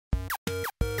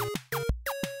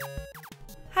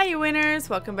Hi you winners,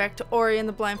 welcome back to Ori and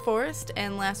the Blind Forest,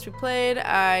 and last we played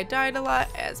I died a lot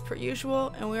as per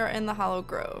usual and we are in the Hollow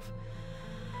Grove.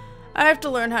 I have to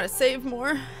learn how to save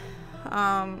more.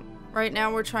 Right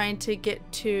now we're trying to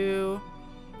get to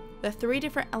the 3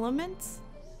 different elements.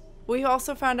 We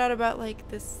also found out about like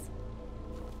this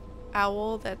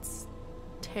owl that's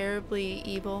terribly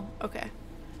evil. Okay.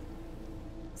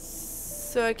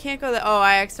 So I can't go that. Oh,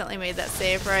 I accidentally made that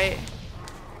save, right?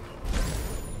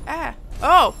 Ah.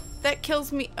 Oh, that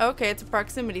kills me. Okay, it's a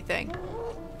proximity thing.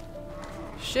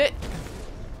 Shit.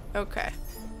 Okay.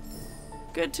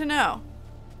 Good to know.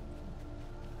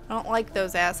 I don't like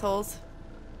those assholes.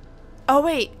 Oh,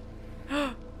 wait.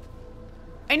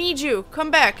 I need you.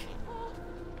 Come back.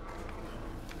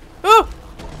 Oh!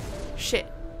 Shit.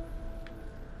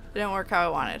 It didn't work how I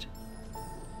wanted.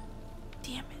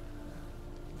 Damn it.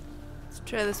 Let's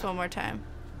try this one more time.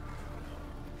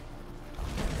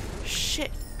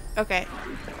 Shit. Okay.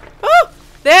 Oh!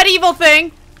 That evil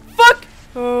thing! Fuck!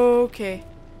 Okay.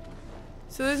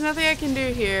 So there's nothing I can do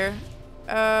here.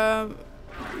 I'm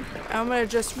gonna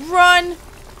just run.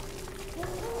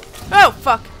 Oh,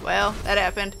 fuck. Well, that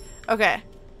happened. Okay.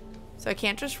 So I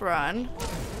can't just run.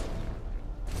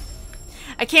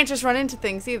 I can't just run into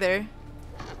things either.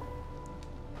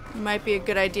 Might be a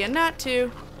good idea not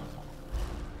to.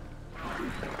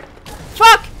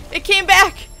 Fuck! It came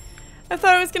back! I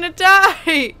thought I was gonna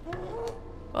die!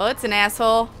 Well, it's an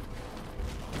asshole.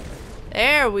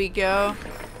 There we go.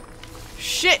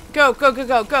 Shit! Go, go, go,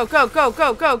 go, go, go, go,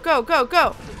 go, go, go, go,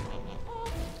 go!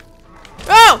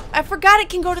 Oh! I forgot it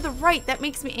can go to the right. That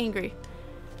makes me angry.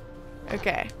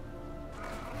 Okay.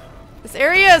 This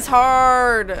area is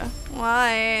hard.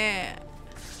 Why?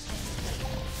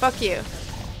 Fuck you.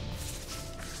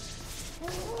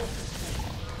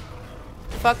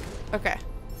 Fuck. Okay.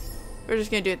 We're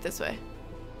just gonna do it this way.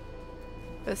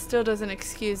 But still doesn't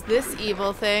excuse this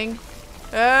evil thing.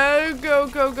 Oh, go,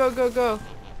 go, go, go, go.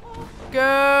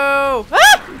 Go!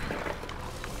 Ah!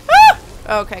 Ah!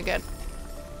 Okay, good.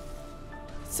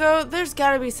 So there's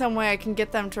gotta be some way I can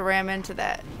get them to ram into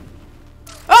that.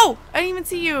 Oh! I didn't even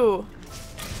see you!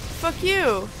 Fuck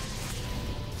you.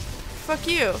 Fuck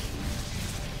you.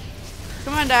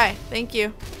 Come on, die. Thank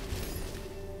you.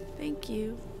 Thank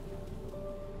you.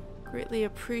 Greatly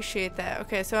appreciate that.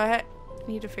 Okay, so I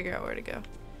need to figure out where to go.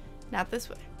 Not this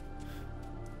way.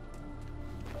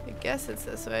 I guess it's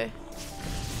this way.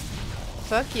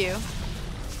 Fuck you.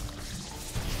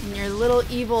 And your little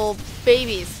evil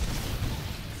babies.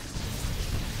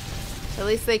 At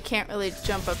least they can't really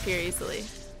jump up here easily.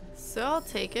 So I'll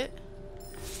take it.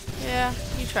 Yeah,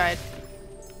 you tried.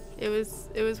 It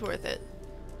was worth it.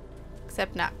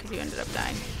 Except not, because you ended up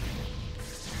dying.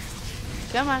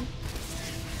 Come on.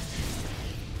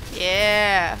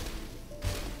 Yeah.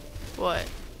 What?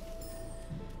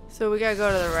 So we gotta go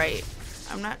to the right.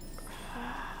 I'm not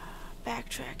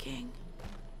backtracking.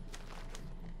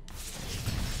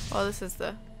 Oh, this is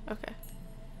the okay.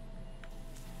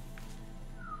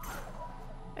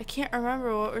 I can't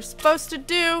remember what we're supposed to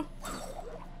do.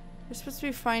 We're supposed to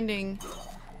be finding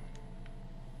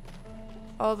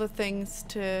all the things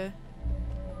to.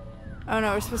 Oh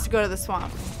no, we're supposed to go to the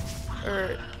swamp.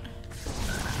 Or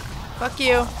fuck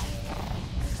you.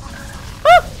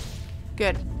 Woo!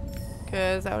 Good.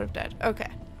 Because I would have died. Okay.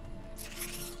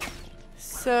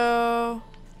 So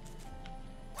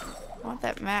I want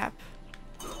that map.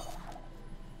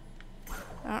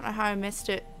 I don't know how I missed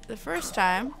it the first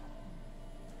time.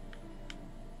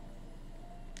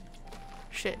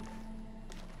 Shit.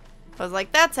 I was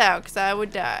like, that's how, because I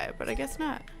would die. But I guess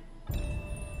not.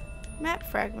 Map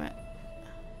fragment.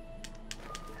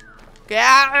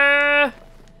 Yeah!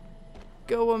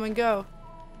 Go, woman, go.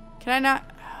 Can I not?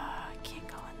 Oh, I can't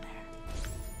go in there.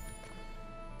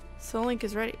 Soul Link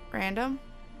is ready. Random.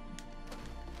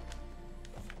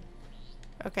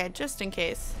 Okay, just in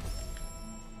case.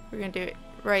 We're gonna do it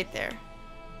right there.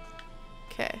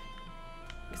 Okay.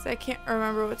 Because I can't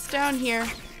remember what's down here.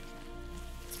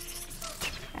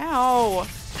 Ow!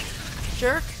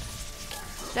 Jerk.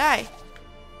 Die.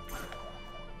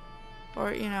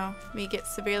 Or, you know, me get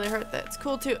severely hurt. That's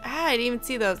cool too. Ah, I didn't even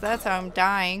see those. That's how I'm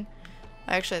dying.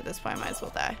 Actually, at this point, I might as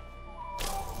well die.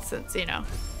 Since, you know.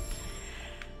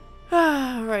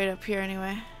 Right up here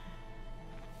anyway.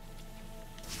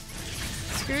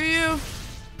 Screw you.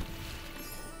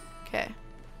 Okay.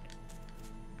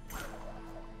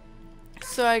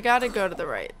 So I gotta go to the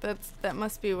right. That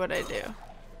must be what I do.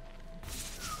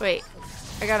 Wait.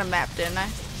 I got a map, didn't I?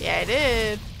 Yeah, I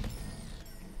did.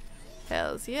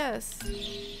 Hells yes.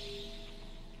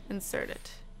 Insert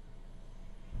it.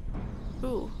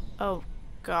 Ooh. Oh,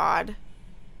 God.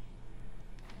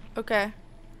 Okay.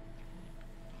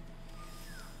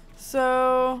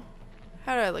 So,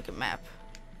 how do I look at map?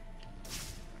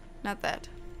 Not that.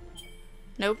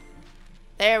 Nope.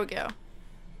 There we go.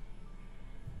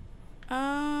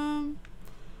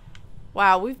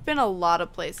 Wow, we've been a lot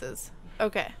of places.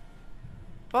 Okay.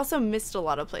 I've also missed a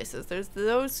lot of places. There's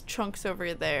those chunks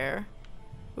over there.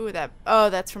 Ooh, oh,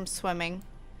 that's from swimming.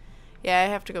 Yeah, I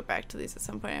have to go back to these at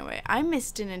some point anyway. I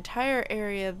missed an entire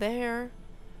area there.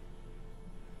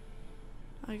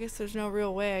 I guess there's no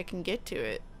real way I can get to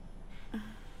it.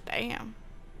 Damn.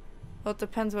 Well, it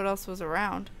depends what else was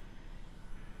around.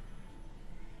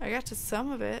 I got to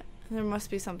some of it. There must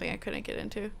be something I couldn't get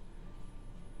into.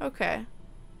 Okay.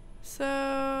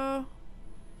 So,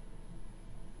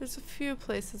 there's a few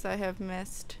places I have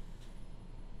missed.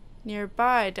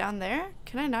 Nearby, down there?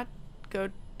 Can I not go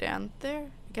down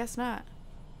there? I guess not.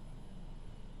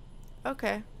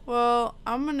 Okay. Well,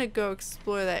 I'm gonna go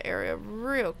explore that area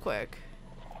real quick.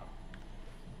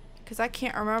 Because I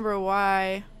can't remember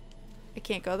why I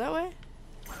can't go that way.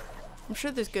 I'm sure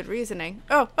there's good reasoning.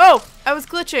 Oh! Oh! I was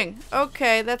glitching!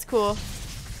 Okay, that's cool.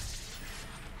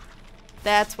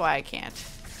 That's why I can't.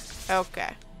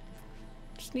 Okay.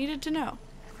 Just needed to know.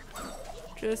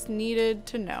 Just needed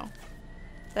to know.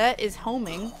 That is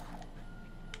homing.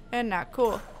 And not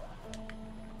cool.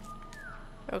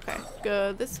 Okay.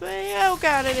 Go this way. Oh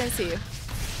god, I didn't see you.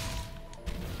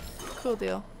 Cool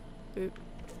deal. Boop.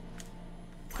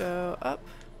 Go up.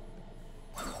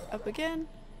 Up again.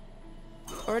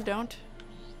 Or don't.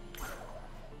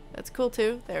 That's cool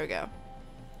too. There we go.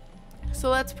 So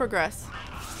let's progress.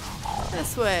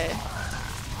 This way.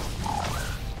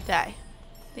 Die.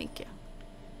 Thank you.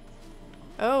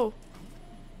 Oh.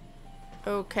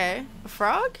 Okay. A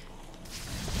frog?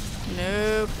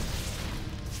 Nope.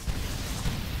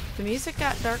 The music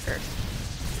got darker.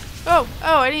 Oh!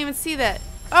 Oh, I didn't even see that.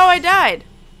 Oh, I died!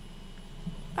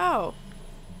 Oh.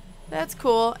 That's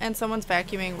cool. And someone's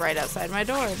vacuuming right outside my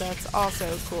door. That's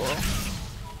also cool.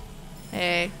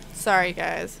 Hey. Sorry,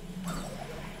 guys.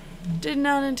 Did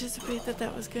not anticipate that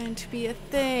that was going to be a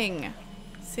thing.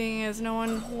 Seeing as no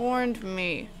one warned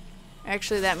me.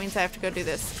 Actually, that means I have to go do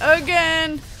this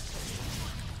again!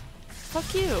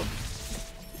 Fuck you.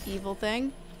 Evil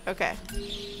thing. Okay.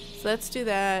 So let's do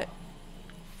that.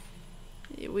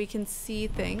 We can see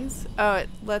things. Oh, it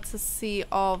lets us see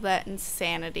all that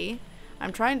insanity.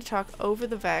 I'm trying to talk over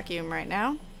the vacuum right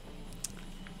now.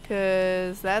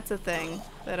 Because that's a thing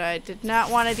that I did not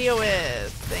want to deal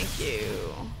with. Thank you.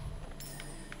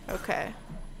 Okay.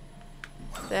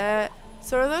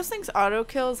 So are those things auto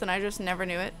kills and I just never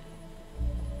knew it?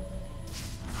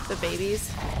 The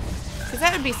babies? Because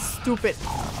that would be stupid.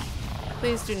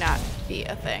 Please do not be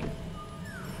a thing.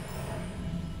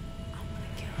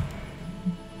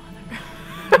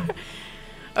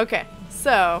 Okay,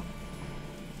 so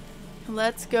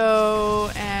let's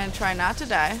go and try not to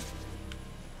die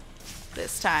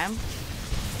this time.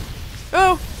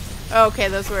 Oh! Okay,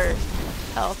 those were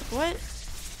health. What?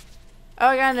 Oh,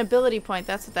 I got an ability point.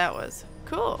 That's what that was.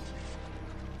 Cool.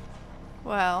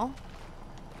 Well,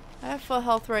 I have full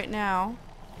health right now.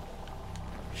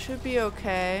 Should be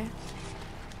okay.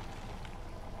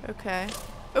 Okay.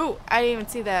 Oh, I didn't even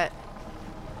see that.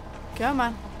 Come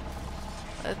on.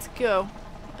 Let's go.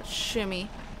 Let's shimmy.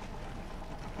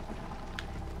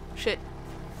 Shit.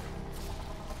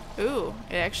 Ooh,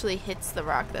 it actually hits the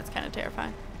rock. That's kind of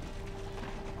terrifying.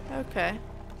 Okay.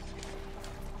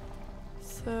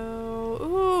 So,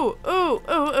 ooh, ooh,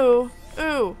 ooh, ooh,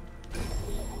 ooh.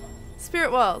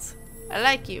 Spirit walls. I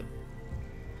like you.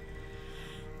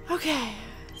 Okay.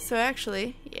 So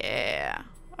actually, yeah.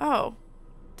 Oh.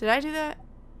 Did I do that?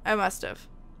 I must have.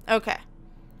 Okay.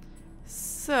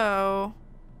 So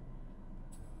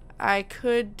I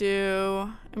could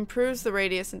do improves the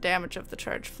radius and damage of the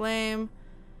charged flame.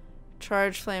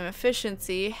 Charged flame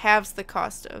efficiency halves the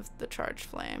cost of the charged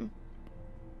flame.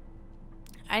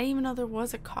 I didn't even know there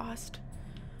was a cost.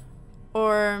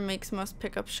 Or makes most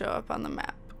pickups show up on the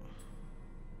map.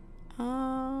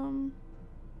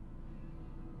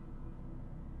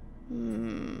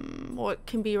 What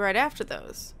can be right after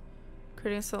those?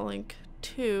 Creating a link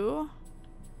 2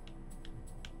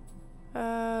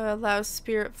 allows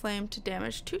spirit flame to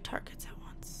damage 2 targets at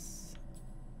once.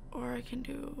 Or I can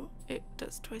do it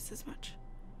does twice as much.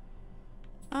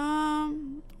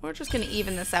 We're just gonna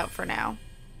even this out for now.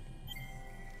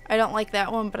 I don't like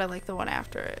that one, but I like the one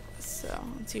after it. So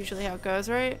that's usually how it goes,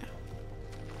 right?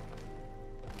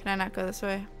 Can I not go this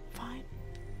way? Fine.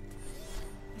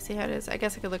 I see how it is. I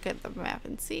guess I could look at the map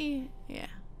and see. Yeah.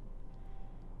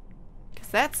 Because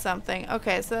that's something.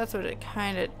 Okay, so that's what it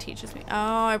kind of teaches me.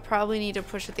 Oh, I probably need to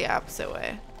push it the opposite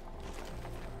way.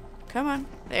 Come on.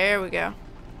 There we go.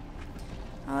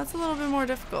 Oh, that's a little bit more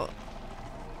difficult.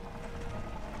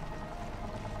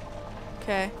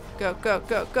 Okay. Go, go,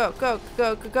 go, go, go,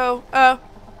 go, go, go. Oh.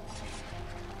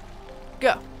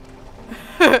 Go.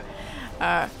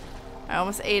 I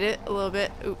almost ate it a little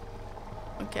bit. Ooh.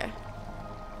 Okay.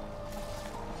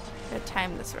 Gotta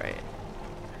time this right.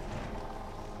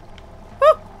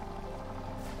 Woo!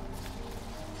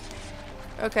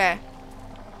 Okay.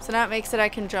 So now it makes it I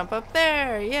can jump up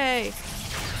there. Yay.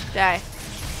 Die.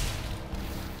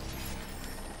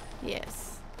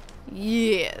 Yes.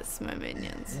 Yes, my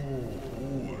minions.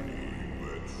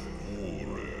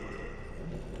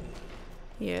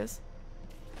 Yes.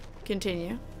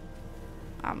 Continue.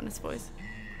 Ominous voice.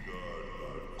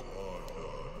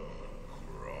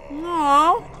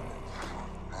 No.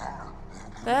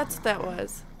 That's what that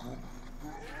was.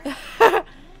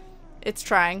 It's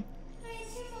trying.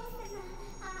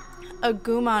 A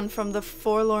Gumon from the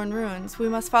Forlorn Ruins. We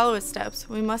must follow his steps.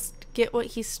 We must get what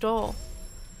he stole.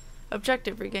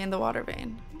 Objective, regain the water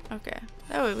vein. Okay.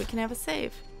 That way we can have a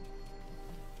save.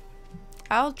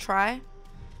 I'll try.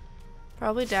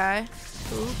 Probably die.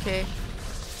 Okay.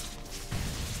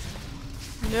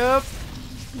 Nope.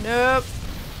 Nope.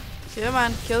 Come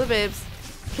on. Kill the babes.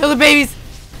 Kill the babies!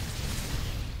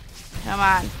 Come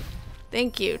on.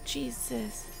 Thank you.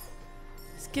 Jesus.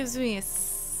 This gives me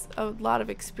a lot of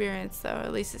experience, though.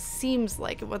 At least it seems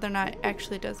like it, whether or not it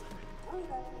actually does.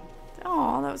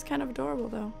 Oh, that was kind of adorable,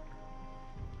 though.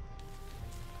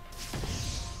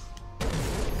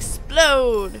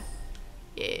 Explode!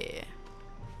 Yeah.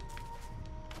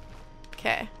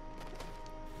 Okay.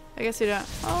 I guess we don't.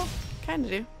 Oh, kind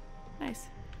of do. Nice.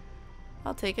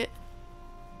 I'll take it.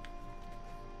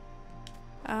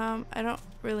 I don't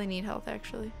really need health,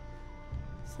 actually.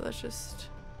 So let's just...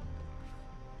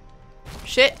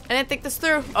 Shit! I didn't think this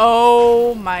through!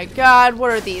 Oh my god,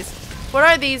 what are these? What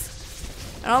are these?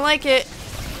 I don't like it.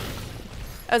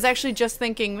 I was actually just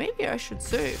thinking, maybe I should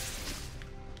save.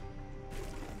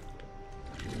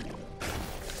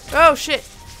 Oh, shit!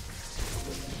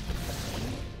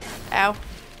 Ow.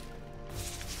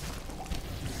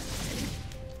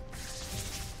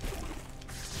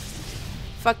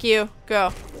 Fuck you.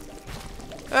 Go.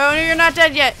 Oh, no, you're not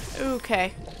dead yet.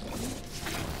 Okay.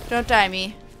 Don't die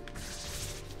me.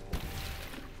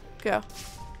 Go.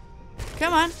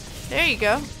 Come on. There you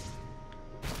go.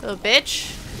 Little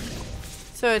bitch.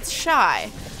 So it's shy.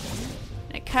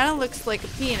 It kind of looks like a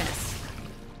penis.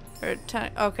 Or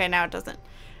okay, now it doesn't.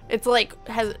 It's like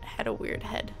had a weird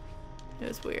head. It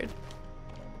was weird.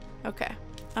 Okay.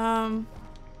 I'll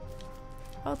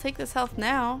take this health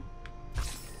now.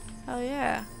 Hell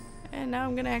yeah. And now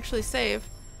I'm gonna actually save.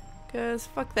 Cause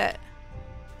fuck that.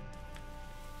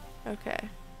 Okay.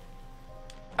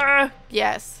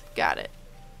 Yes. Got it.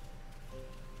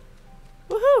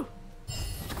 Woohoo!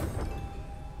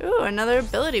 Ooh, another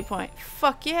ability point.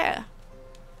 Fuck yeah.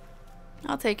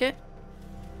 I'll take it.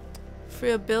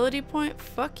 Free ability point?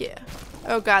 Fuck yeah.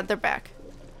 Oh god, they're back.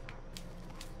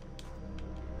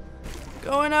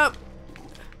 Going up.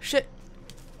 Shit.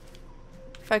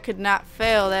 If I could not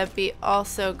fail, that'd be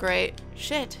also great.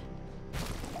 Shit.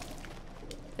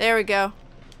 There we go.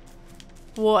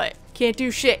 What? Can't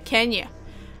do shit, can you?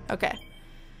 Okay.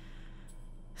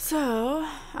 So,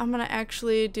 I'm gonna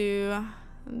actually do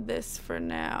this for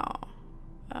now.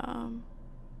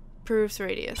 Proves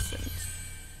radius and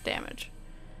damage.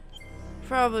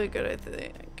 Probably a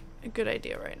good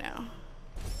idea right now.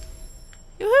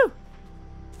 Yoo-hoo!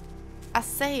 I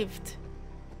saved.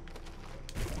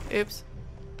 Oops.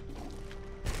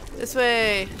 This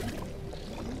way. You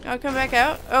wanna come back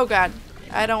out? Oh god.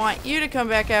 I don't want you to come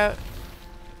back out.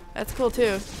 That's cool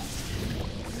too.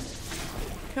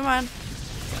 Come on.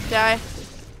 Die.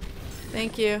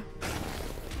 Thank you.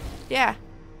 Yeah.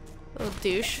 Little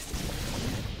douche.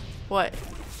 What?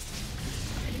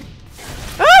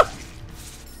 Oh!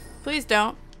 Please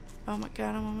don't. Oh my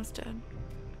god, I'm almost dead.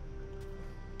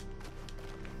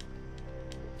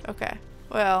 Okay.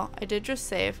 Well, I did just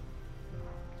save.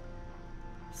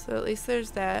 So at least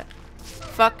there's that.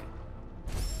 Fuck.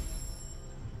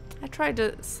 I tried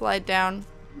to slide down.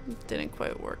 It didn't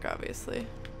quite work, obviously.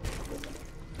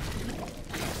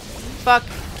 Fuck.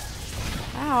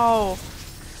 Ow.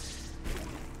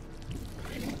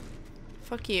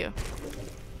 Fuck you.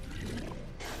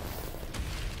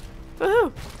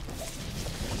 Woohoo!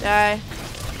 Die.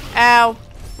 Ow.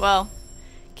 Well,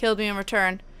 killed me in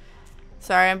return.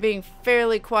 Sorry, I'm being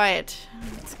fairly quiet.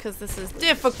 It's because this is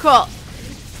difficult.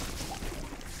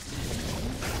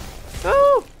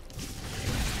 Woo!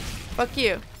 Fuck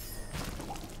you.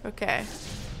 Okay.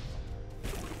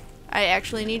 I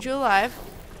actually need you alive.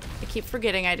 I keep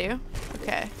forgetting I do.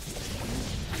 Okay.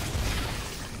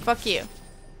 Fuck you.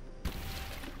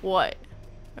 What?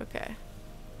 Okay.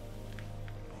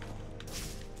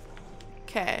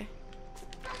 Okay.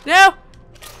 No!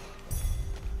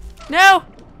 No!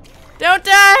 Don't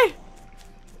die!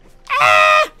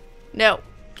 Ah! No.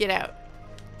 Get out.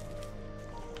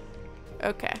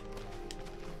 Okay.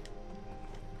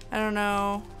 I don't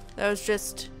know. That was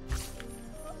just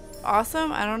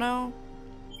awesome? I don't know.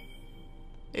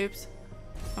 Oops.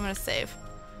 I'm gonna save.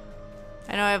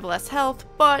 I know I have less health,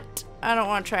 but I don't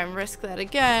want to try and risk that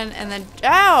again. And then,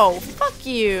 ow! Fuck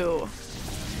you!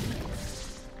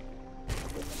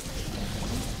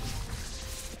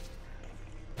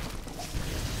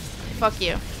 Fuck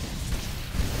you.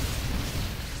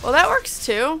 Well, that works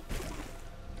too.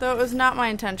 Though it was not my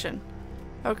intention.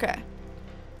 Okay.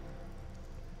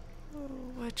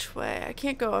 Which way? I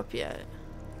can't go up yet.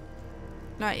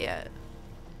 Not yet.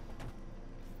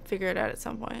 Figure it out at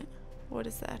some point. What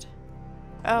is that?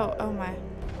 Oh, oh my.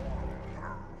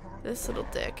 This little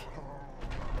dick.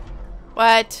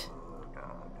 What?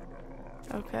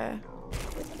 Okay.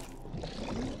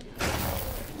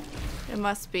 It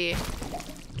must be.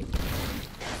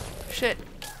 Shit.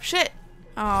 Shit!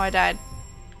 Oh, I died.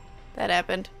 That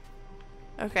happened.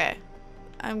 Okay.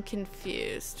 I'm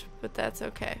confused, but that's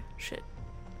okay. Shit.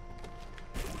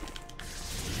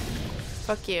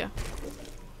 Fuck you.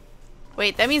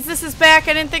 Wait, that means this is back.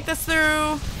 I didn't think this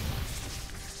through.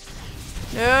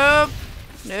 Nope.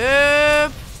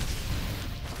 Nope.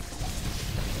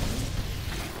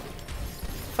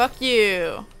 Fuck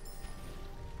you.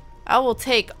 I will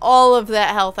take all of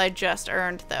that health I just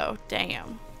earned, though.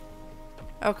 Damn.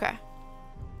 Okay.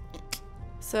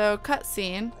 So,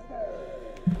 cutscene.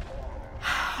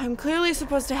 I'm clearly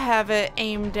supposed to have it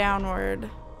aimed downward.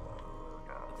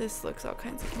 This looks all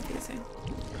kinds of confusing.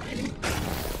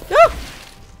 Woo!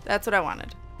 That's what I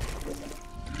wanted.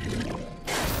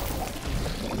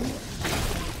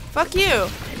 Fuck you!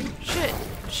 Shit.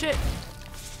 Shit.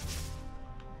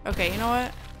 Okay, you know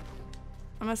what?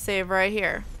 I'm gonna save right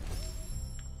here.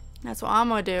 That's what I'm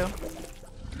gonna do.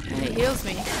 And it heals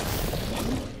me.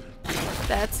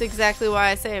 That's exactly why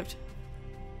I saved.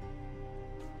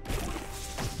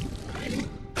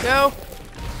 Go!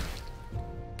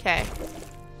 Okay.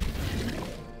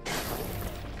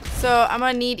 So, I'm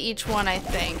gonna need each one, I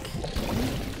think.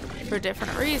 For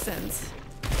different reasons.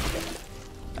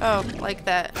 Oh, like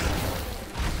that.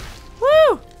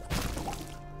 Woo!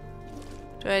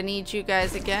 Do I need you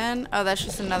guys again? Oh, that's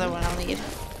just another one I'll need.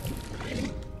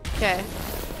 Okay.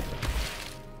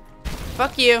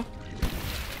 Fuck you.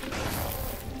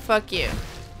 Fuck you.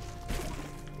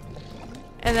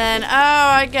 And then, oh,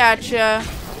 I gotcha.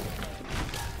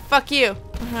 Fuck you.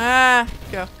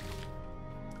 Go.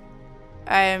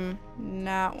 I'm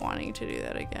not wanting to do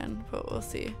that again, but we'll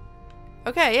see.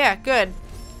 Okay, yeah, good.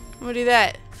 I'm gonna do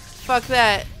that. Fuck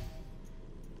that.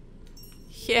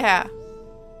 Yeah.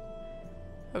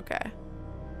 Okay.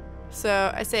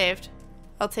 So, I saved.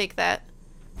 I'll take that.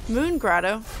 Moon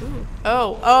Grotto. Ooh.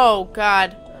 Oh, oh,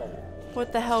 God.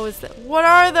 What the hell is that? What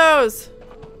are those?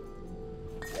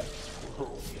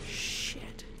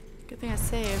 Shit. Good thing I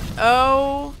saved.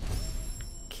 Oh.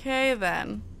 Okay,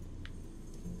 then.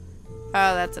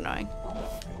 Oh, that's annoying.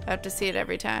 I have to see it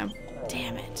every time.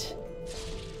 Damn it.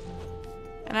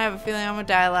 And I have a feeling I'm gonna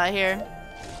die a lot here.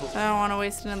 I don't want to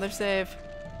waste another save.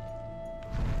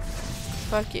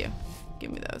 Fuck you.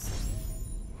 Give me those.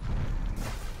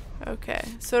 Okay,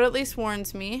 so it at least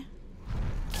warns me.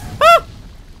 Ah!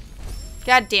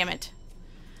 God damn it.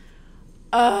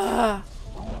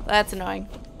 That's annoying.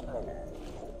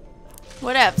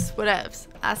 Whatevs, whatevs.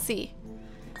 I see.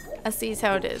 I sees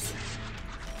how it is.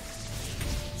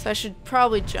 So I should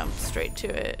probably jump straight to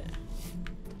it.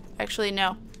 Actually,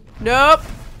 no. Nope!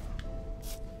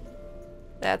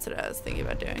 That's what I was thinking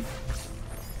about doing.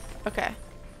 Okay.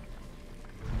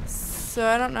 So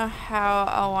I don't know how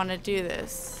I'll want to do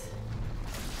this.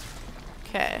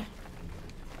 Okay.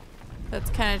 Let's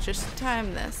kind of just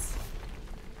time this.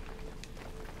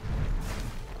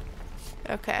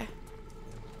 Okay.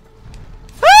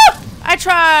 Ah! I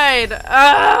tried!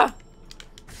 Ah!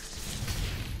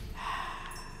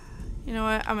 You know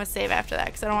what? I'm gonna save after that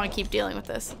because I don't want to keep dealing with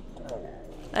this.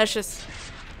 That's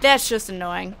just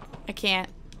annoying. I can't.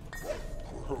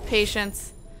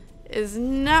 Patience is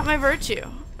not my virtue.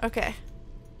 Okay.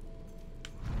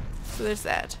 So there's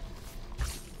that.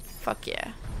 Fuck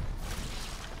yeah.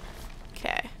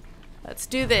 Okay. Let's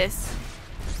do this.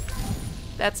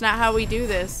 That's not how we do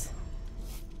this.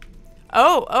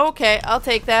 Oh, okay. I'll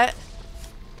take that.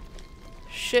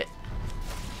 Shit.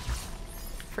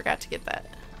 Forgot to get that.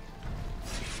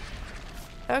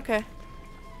 Okay.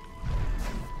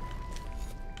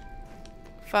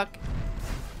 Fuck.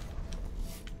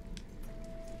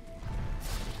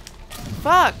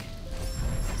 Fuck!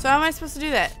 So how am I supposed to do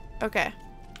that? Okay.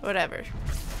 Whatever.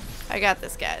 I got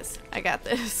this, guys. I got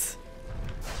this.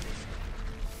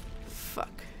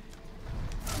 Fuck.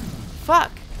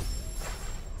 Fuck!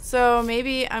 So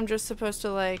maybe I'm just supposed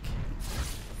to, like,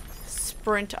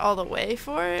 sprint all the way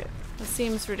for it? It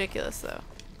seems ridiculous, though.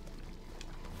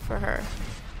 For her.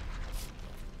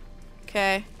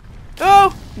 Okay.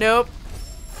 Oh! Nope.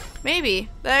 Maybe.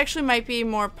 That actually might be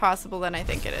more possible than I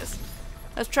think it is.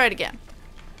 Let's try it again.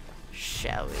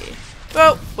 Shall we?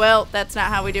 Oh! Well, that's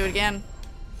not how we do it again.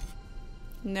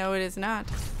 No, it is not.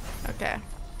 Okay.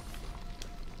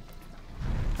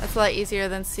 That's a lot easier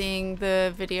than seeing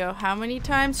the video how many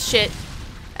times? Shit.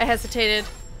 I hesitated.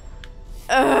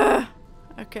 Ugh.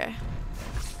 Okay.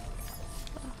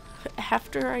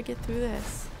 After I get through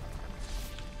this.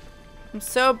 I'm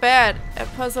so bad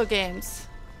at puzzle games.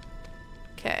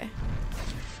 Okay.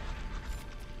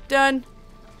 Done.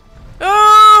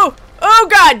 Oh! Oh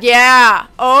god, yeah!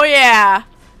 Oh yeah!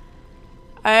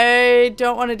 I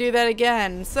don't want to do that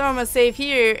again. So I'm going to save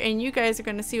here, and you guys are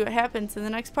going to see what happens in the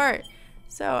next part.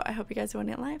 So I hope you guys are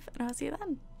winning it live, and I'll see you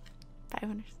then. Bye,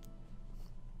 winners.